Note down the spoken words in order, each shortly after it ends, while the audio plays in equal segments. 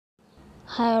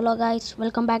Hello guys,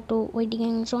 welcome back to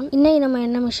Waiting Zone. இன்னைக்கு நம்ம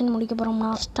என்ன மிஷன் முடிக்க போறோம்னா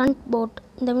ஸ்டண்ட் போட்.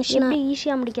 இந்த மிஷனை எப்படி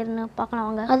ஈஸியா முடிக்கிறதுன்னு பார்க்கலாம்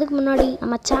வாங்க. அதுக்கு முன்னாடி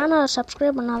நம்ம சேனலை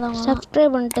சப்ஸ்கிரைப் பண்ணாதவங்க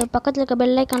சப்ஸ்கிரைப் பண்ணிட்டு பக்கத்துல இருக்க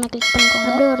பெல் ஐகானை கிளிக் பண்ணிக்கோங்க.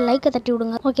 அப்படியே ஒரு லைக்கை தட்டி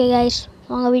விடுங்க. ஓகே guys,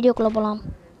 வாங்க வீடியோக்குள்ள போலாம்.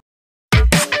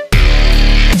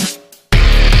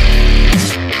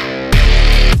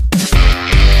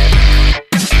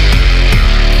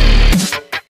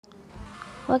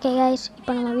 ஓகே கைஸ்,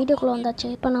 இப்போ நம்ம வீடியோக்குள்ளே வந்தாச்சு.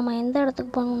 இப்போ நம்ம எந்த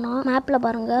இடத்துக்கு போகணும்னா மேப்பில்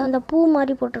பாருங்கள், அந்த பூ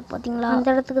மாதிரி போட்டுருக்கு பார்த்தீங்களா,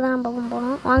 அந்த இடத்துக்கு தான் நம்ம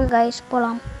போகணும். வாங்க கைஸ்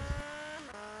போகலாம்.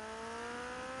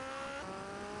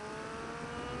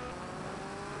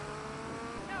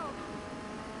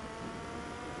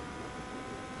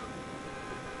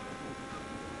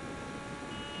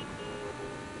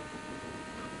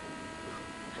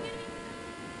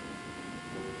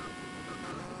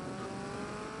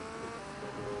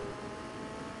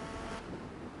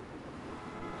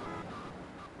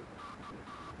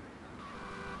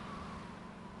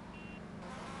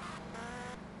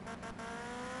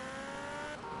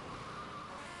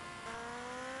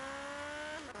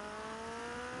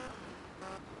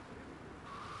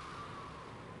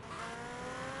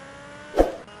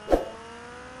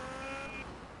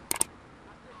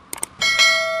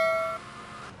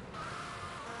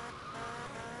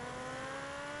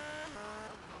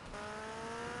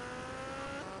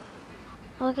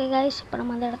 ஓகே கைஸ், இப்போ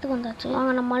நம்ம அந்த இடத்துக்கு வந்தாச்சு.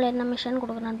 வாங்க நம்மளால் என்ன மிஷன்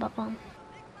கொடுக்குறான்னு பார்க்கலாம்.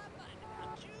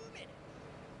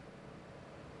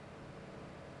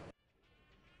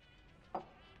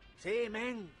 See,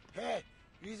 man? Hey,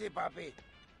 easy, papi.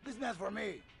 This man's for me.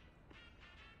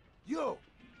 You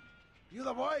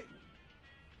the boy?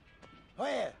 Oh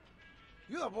yeah,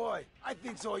 you the boy. I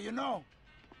think so, you know.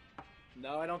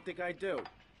 No, I don't think I do.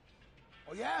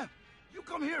 Oh yeah? You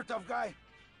come here, tough guy.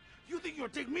 You think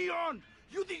you'll take me on?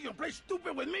 You think you'll play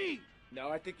stupid with me? No,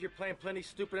 I think you're playing plenty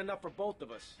stupid enough for both of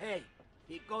us. Hey,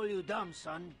 he call you dumb,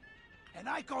 son. And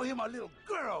I call him a little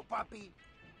girl, papi.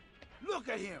 Look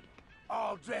at him,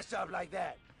 all dressed up like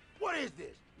that. What is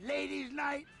this, ladies'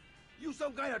 night? You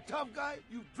some kind of tough guy?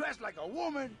 You dress like a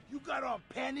woman? You got on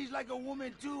panties like a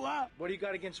woman too, huh? What do you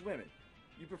got against women?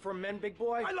 You prefer men, big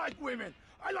boy? I like women.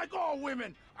 I like all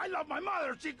women. I love my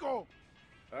mother, Chico.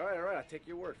 All right, I'll take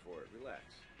your word for it. Relax.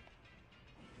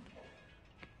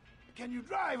 Can you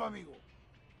drive, amigo?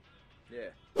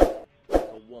 Yeah,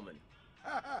 like a woman.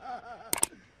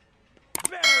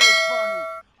 Very funny.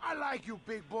 I like you,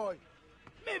 big boy.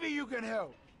 Maybe you can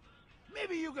help.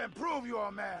 Maybe you can prove you're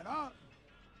a man, huh?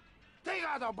 Take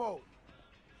out the boat.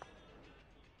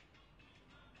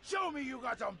 Show me you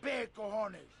got some big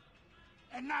cojones.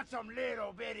 And not some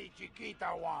little bitty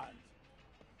chiquita ones.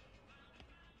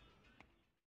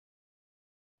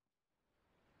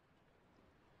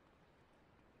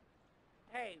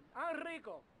 Hey, I'm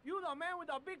Rico. You the man with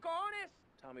the big cojones?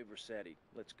 Tommy Versetti,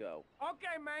 let's go.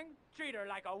 Okay, man. Treat her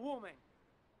like a woman.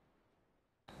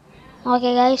 Okay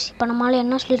guys, இப்போ நம்மளால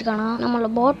என்ன சொல்லியிருக்கானா நம்மளை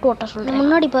boat ஓட்ட சொல்கிறேன்.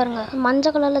 முன்னாடி பாருங்க,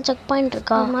 மஞ்சள் கலரில் செக் பாயிண்ட்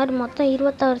இருக்கா, அது மாதிரி மொத்தம்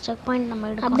 26 செக் பாயிண்ட் நம்ம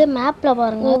எடுக்கணும். அப்படியே மேப்பில்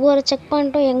பாருங்க, ஒவ்வொரு செக்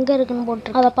பாயிண்ட்டும் எங்கே இருக்குன்னு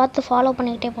போட்டுருக்கு. அதை பார்த்து ஃபாலோ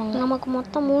பண்ணிக்கிட்டே போங்க. நமக்கு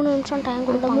மொத்தம் 3 நிமிஷம் டைம்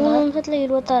கொடுப்பாங்க. 3 நிமிஷத்தில்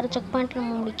 26 செக் பாயிண்ட்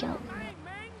நம்ம முடிக்கணும்.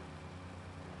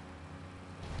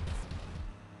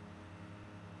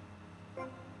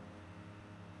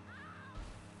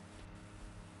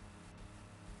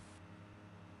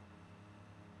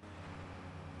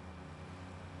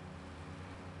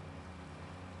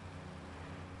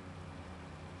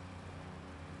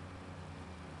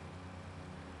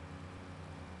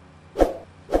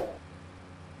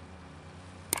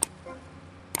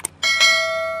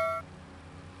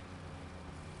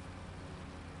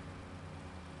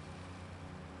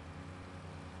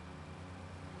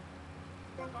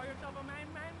 Call yourself a man,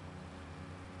 man?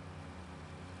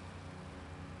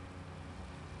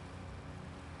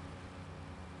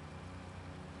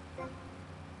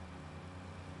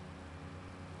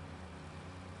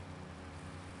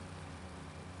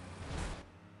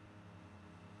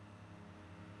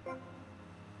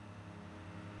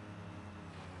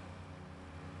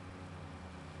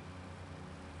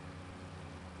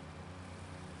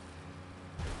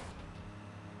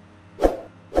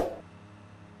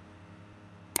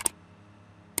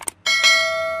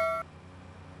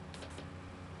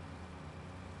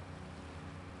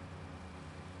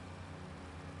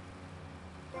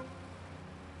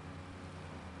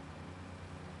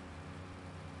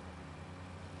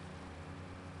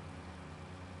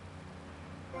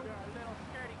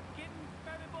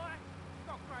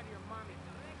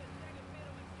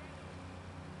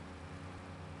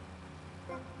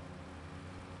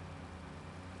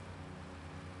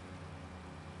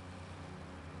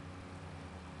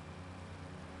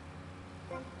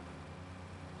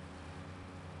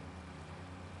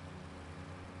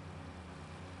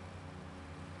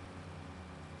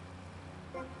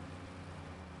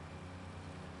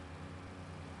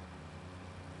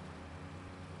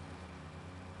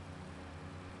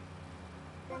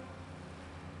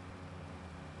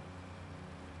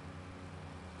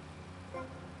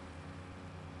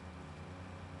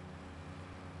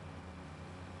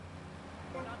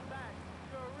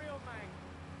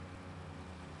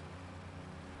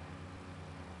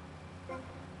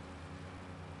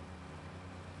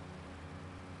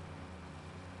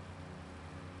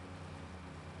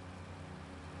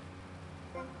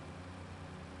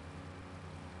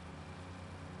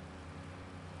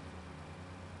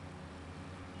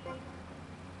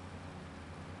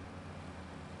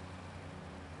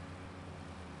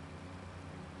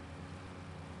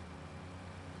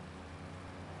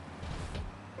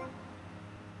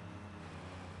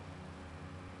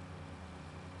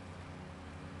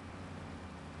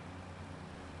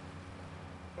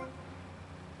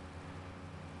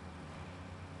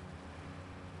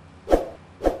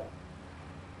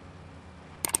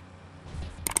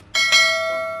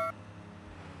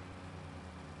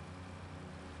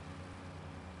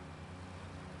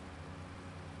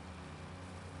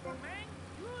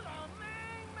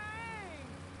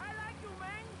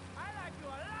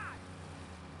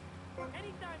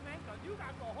 Anytime, man, 'cause you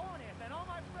got cojones, and all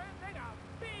my friends, they got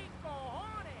big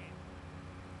cojones.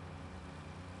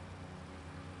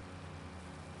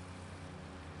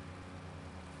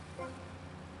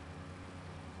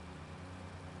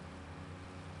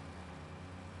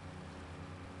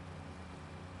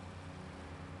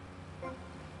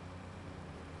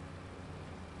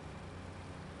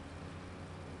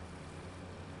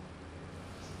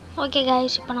 Okay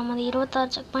guys, இப்போ நம்ம அந்த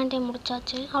 26 செக் பாயிண்ட்டே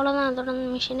முடிச்சாச்சு. அவ்வளோதான், அதோட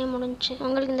மிஷினே முடிஞ்சு.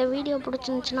 உங்களுக்கு இந்த வீடியோ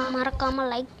பிடிச்சிருந்துச்சுன்னா மறக்காமல்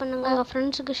லைக் பண்ணுங்கள், உங்கள்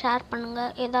ஃப்ரெண்ட்ஸுக்கு ஷேர்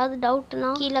பண்ணுங்கள். ஏதாவது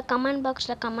டவுட்னா கீழே கமெண்ட்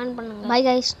பாக்ஸில் கமெண்ட் பண்ணுங்கள். பை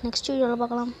கைஸ், நெக்ஸ்ட் வீடியோவில்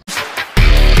பார்க்கலாம்.